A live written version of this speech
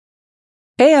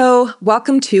Heyo,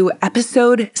 welcome to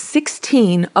episode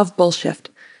 16 of Bullshift.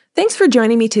 Thanks for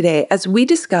joining me today as we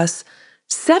discuss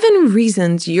 7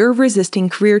 reasons you're resisting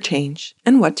career change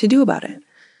and what to do about it.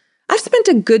 I've spent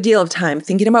a good deal of time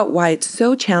thinking about why it's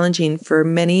so challenging for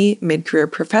many mid-career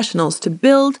professionals to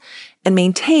build and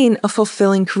maintain a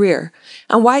fulfilling career,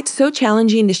 and why it's so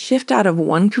challenging to shift out of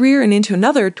one career and into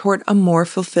another toward a more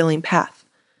fulfilling path.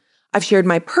 I've shared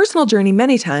my personal journey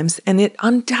many times, and it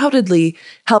undoubtedly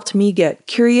helped me get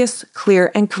curious,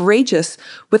 clear, and courageous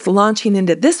with launching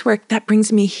into this work that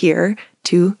brings me here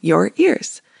to your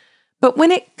ears. But when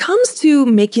it comes to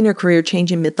making a career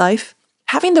change in midlife,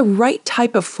 having the right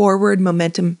type of forward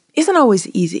momentum isn't always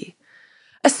easy,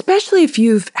 especially if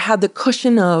you've had the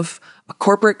cushion of a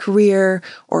corporate career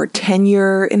or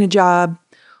tenure in a job,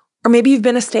 or maybe you've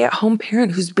been a stay-at-home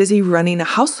parent who's busy running a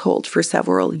household for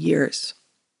several years.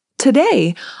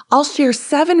 Today, I'll share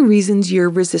 7 reasons you're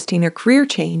resisting a career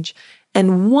change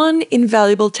and 1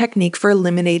 invaluable technique for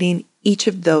eliminating each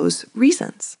of those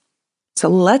reasons. So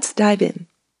let's dive in.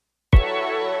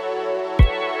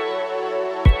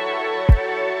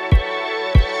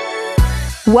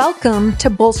 Welcome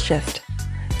to Bullshift,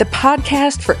 the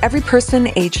podcast for every person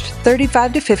aged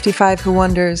 35 to 55 who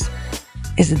wonders,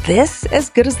 is this as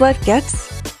good as life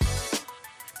gets?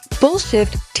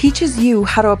 Bullshift teaches you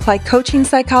how to apply coaching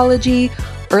psychology,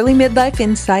 early midlife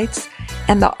insights,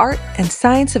 and the art and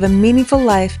science of a meaningful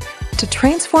life to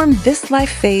transform this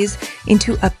life phase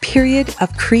into a period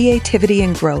of creativity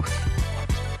and growth.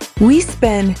 We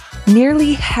spend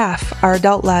nearly half our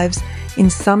adult lives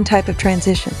in some type of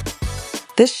transition.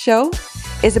 This show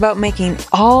is about making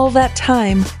all that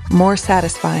time more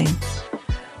satisfying.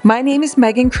 My name is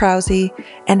Megan Krause,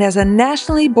 and as a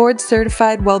nationally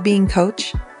board-certified well-being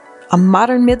coach, a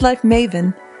modern midlife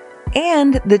maven,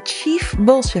 and the chief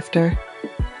bullshifter,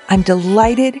 I'm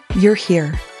delighted you're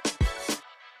here.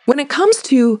 When it comes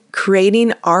to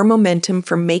creating our momentum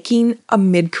for making a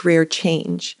mid-career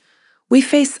change, we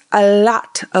face a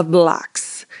lot of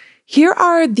blocks. Here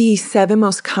are the 7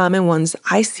 most common ones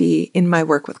I see in my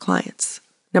work with clients.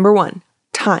 Number 1,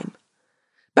 time.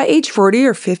 By age 40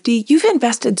 or 50, you've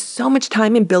invested so much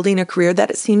time in building a career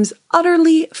that it seems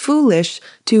utterly foolish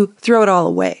to throw it all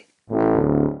away.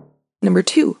 Number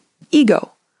 2,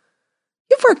 ego.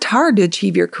 You've worked hard to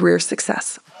achieve your career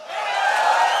success.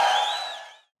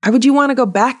 Why would you want to go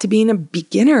back to being a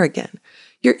beginner again?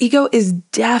 Your ego is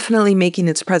definitely making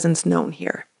its presence known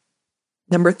here.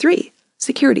 Number 3,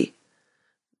 security.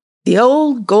 The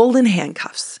old golden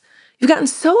handcuffs. You've gotten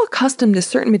so accustomed to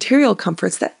certain material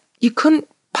comforts that you couldn't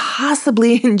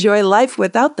possibly enjoy life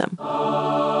without them.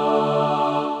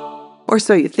 Or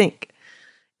so you think.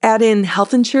 Add in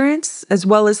health insurance, as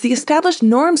well as the established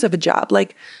norms of a job,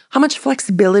 like how much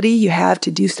flexibility you have to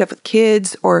do stuff with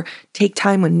kids or take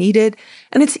time when needed,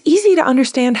 and it's easy to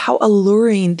understand how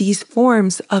alluring these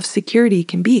forms of security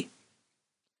can be.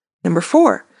 Number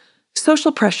 4,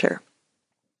 social pressure.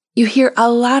 You hear a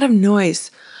lot of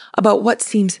noise about what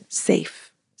seems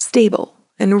safe, stable,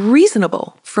 and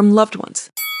reasonable from loved ones.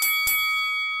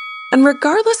 And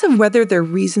regardless of whether their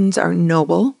reasons are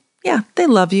noble, yeah, they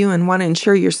love you and want to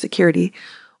ensure your security,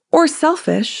 or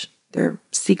selfish, they're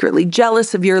secretly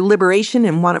jealous of your liberation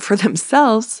and want it for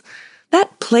themselves,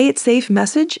 that play it safe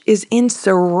message is in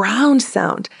surround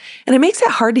sound, and it makes it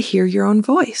hard to hear your own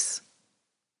voice.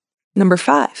 Number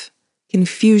 5,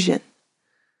 confusion.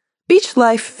 Beach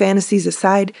life fantasies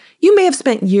aside, you may have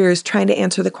spent years trying to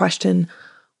answer the question,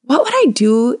 what would I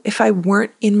do if I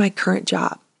weren't in my current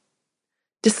job?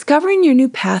 Discovering your new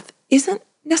path isn't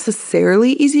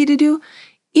necessarily easy to do,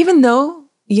 even though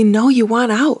you know you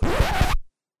want out.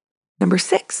 Number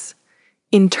 6,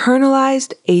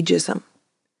 internalized ageism.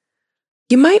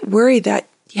 You might worry that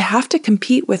you have to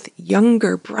compete with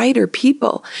younger, brighter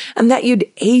people and that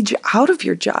you'd age out of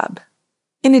your job.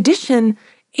 In addition,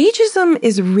 ageism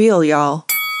is real, y'all.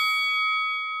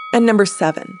 And number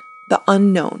 7, the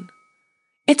unknown.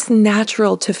 It's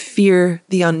natural to fear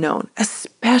the unknown,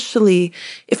 especially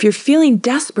if you're feeling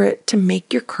desperate to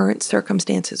make your current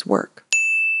circumstances work.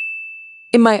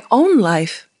 In my own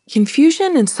life,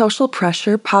 confusion and social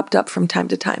pressure popped up from time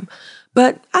to time,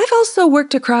 but I've also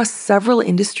worked across several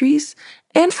industries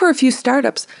and for a few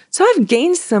startups, so I've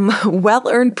gained some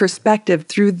well-earned perspective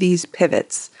through these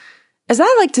pivots. As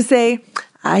I like to say,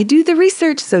 I do the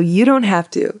research so you don't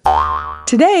have to.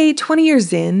 Today, 20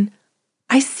 years in,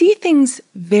 I see things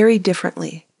very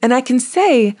differently, and I can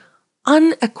say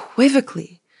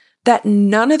unequivocally that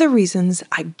none of the reasons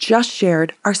I've just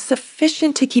shared are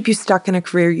sufficient to keep you stuck in a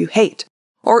career you hate,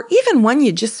 or even one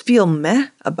you just feel meh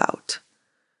about.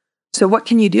 So what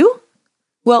can you do?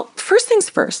 Well, first things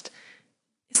first,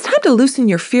 it's time time to loosen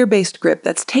your fear-based grip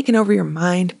that's taken over your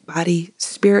mind, body,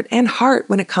 spirit, and heart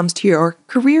when it comes to your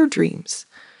career dreams.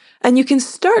 And you can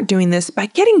start doing this by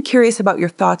getting curious about your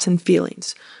thoughts and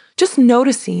feelings, just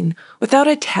noticing without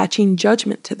attaching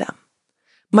judgment to them.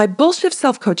 My Bullshift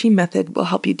self-coaching method will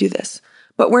help you do this,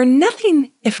 but we're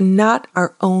nothing if not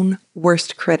our own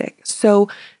worst critic. So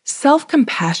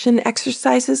self-compassion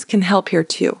exercises can help here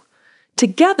too.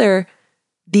 Together,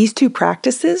 these two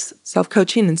practices,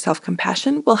 self-coaching and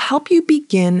self-compassion, will help you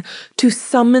begin to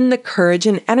summon the courage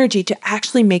and energy to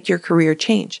actually make your career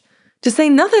change, to say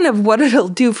nothing of what it'll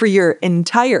do for your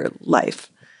entire life.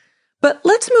 But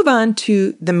let's move on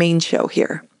to the main show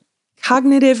here,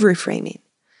 cognitive reframing.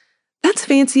 That's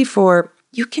fancy for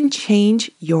you can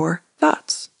change your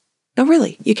thoughts. No,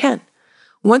 really, you can.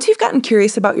 Once you've gotten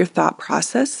curious about your thought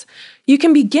process, you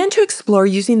can begin to explore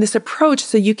using this approach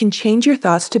so you can change your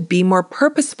thoughts to be more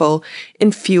purposeful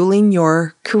in fueling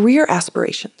your career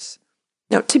aspirations.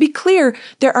 Now, to be clear,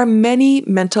 there are many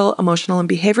mental, emotional, and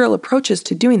behavioral approaches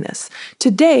to doing this.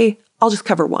 Today, I'll just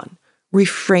cover one,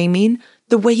 reframing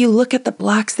the way you look at the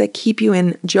blocks that keep you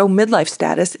in Joe midlife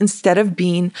status instead of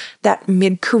being that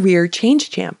mid-career change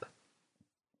champ.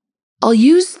 I'll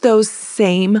use those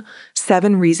same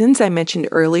 7 reasons I mentioned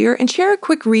earlier and share a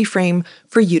quick reframe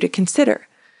for you to consider.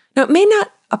 Now, it may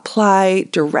not apply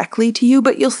directly to you,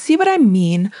 but you'll see what I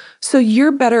mean, so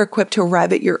you're better equipped to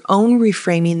arrive at your own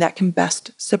reframing that can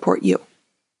best support you.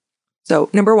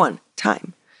 So, number 1,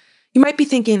 time. You might be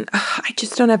thinking, I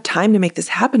just don't have time to make this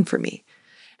happen for me.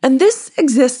 And this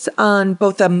exists on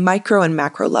both a micro and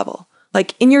macro level.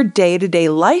 Like in your day-to-day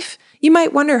life, you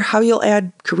might wonder how you'll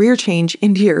add career change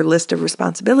into your list of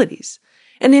responsibilities.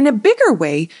 And in a bigger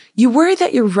way, you worry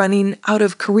that you're running out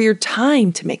of career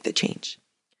time to make the change.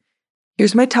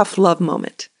 Here's my tough love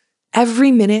moment.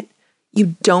 Every minute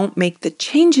you don't make the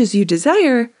changes you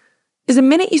desire is a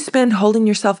minute you spend holding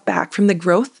yourself back from the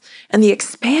growth and the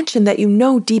expansion that you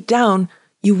know deep down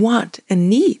you want and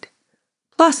need.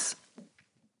 Plus,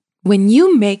 when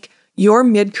you make your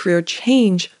mid-career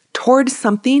change toward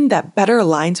something that better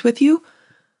aligns with you,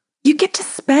 you get to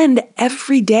spend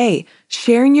every day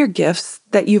sharing your gifts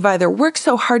that you've either worked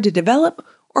so hard to develop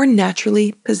or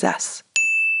naturally possess.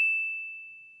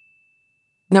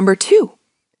 Number 2,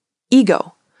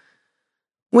 ego.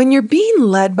 When you're being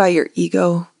led by your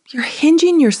ego, you're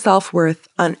hinging your self-worth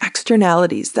on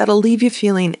externalities that'll leave you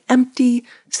feeling empty,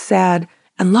 sad,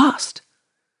 and lost.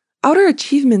 Outer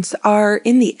achievements are,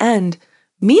 in the end,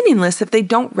 meaningless if they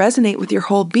don't resonate with your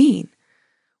whole being.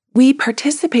 We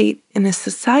participate in a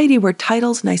society where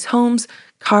titles, nice homes,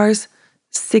 cars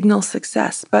signal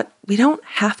success, but we don't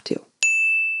have to.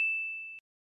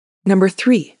 Number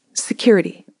 3,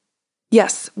 security.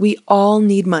 Yes, we all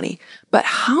need money, but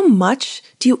how much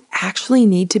do you actually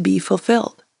need to be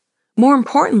fulfilled? More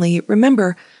importantly,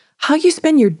 remember, how you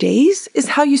spend your days is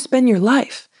how you spend your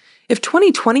life. If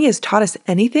 2020 has taught us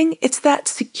anything, it's that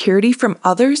security from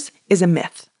others is a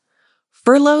myth.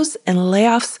 Furloughs and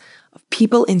layoffs of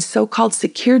people in so-called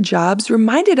secure jobs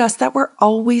reminded us that we're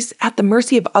always at the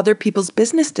mercy of other people's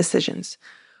business decisions.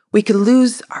 We could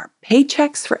lose our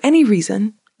paychecks for any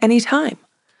reason, anytime.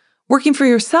 Working for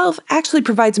yourself actually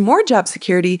provides more job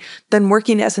security than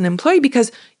working as an employee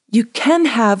because you can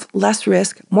have less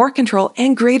risk, more control,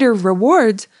 and greater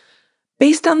rewards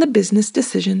based on the business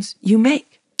decisions you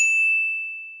make.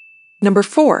 Number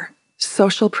 4,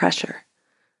 social pressure.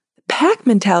 Pack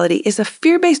mentality is a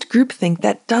fear-based groupthink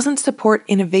that doesn't support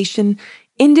innovation,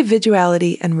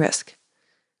 individuality, and risk.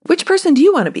 Which person do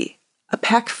you want to be? A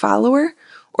pack follower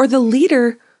or the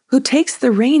leader who takes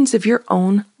the reins of your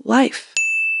own life?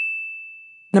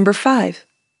 Number 5,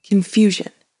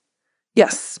 confusion.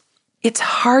 Yes, it's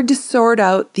hard to sort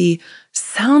out the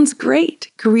sounds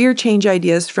great career change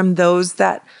ideas from those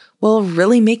that will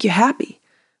really make you happy.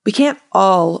 We can't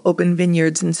all open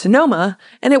vineyards in Sonoma,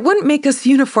 and it wouldn't make us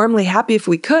uniformly happy if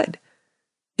we could.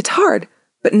 It's hard,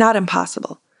 but not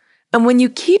impossible. And when you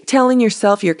keep telling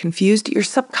yourself you're confused, you're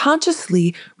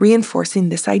subconsciously reinforcing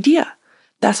this idea.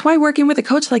 That's why working with a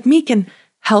coach like me can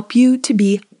help you to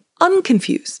be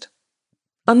unconfused,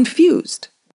 unfused.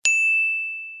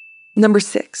 Number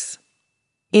 6,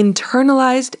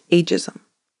 internalized ageism.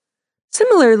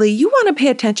 Similarly, you want to pay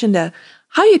attention to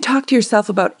how you talk to yourself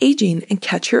about aging and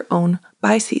catch your own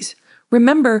biases.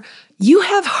 Remember, you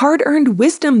have hard-earned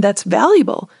wisdom that's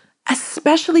valuable,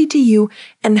 especially to you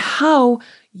and how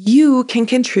you can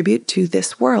contribute to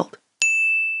this world.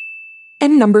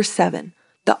 And number 7,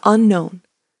 the unknown.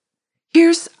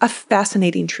 Here's a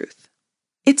fascinating truth.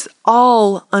 It's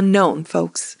all unknown,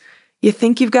 folks. You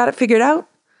think you've got it figured out?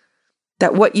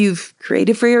 That what you've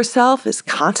created for yourself is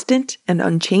constant and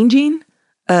unchanging?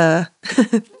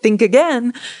 Think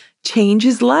again. Change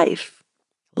is life.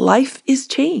 Life is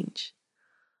change.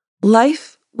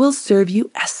 Life will serve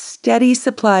you a steady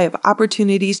supply of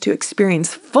opportunities to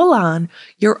experience full-on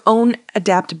your own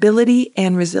adaptability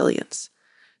and resilience.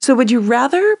 So would you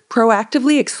rather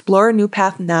proactively explore a new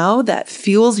path now that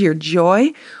fuels your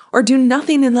joy, or do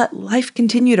nothing and let life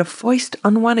continue to foist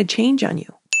unwanted change on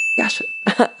you? Gosh,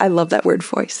 I love that word,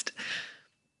 foist.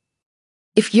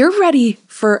 If you're ready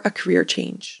for a career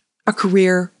change, a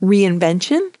career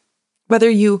reinvention, whether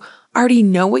you already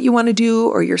know what you want to do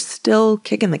or you're still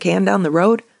kicking the can down the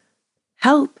road,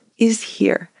 help is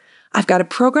here. I've got a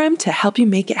program to help you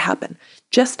make it happen.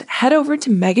 Just head over to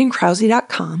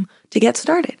megankrause.com to get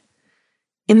started.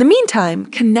 In the meantime,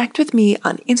 connect with me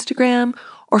on Instagram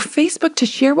or Facebook to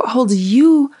share what holds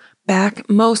you back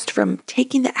most from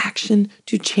taking the action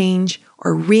to change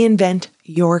or reinvent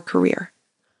your career.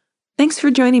 Thanks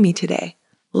for joining me today.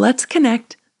 Let's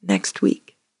connect next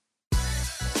week.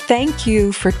 Thank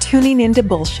you for tuning into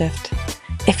Bullshift.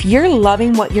 If you're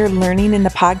loving what you're learning in the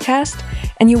podcast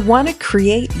and you want to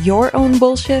create your own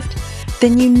Bullshift,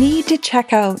 then you need to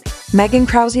check out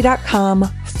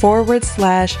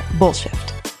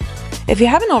megankrause.com/Bullshift. If you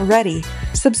haven't already,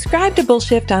 subscribe to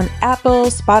Bullshift on Apple,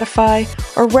 Spotify,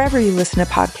 or wherever you listen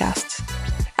to podcasts.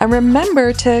 And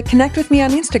remember to connect with me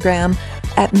on Instagram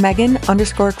at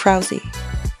Megan_Krause.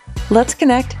 Let's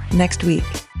connect next week.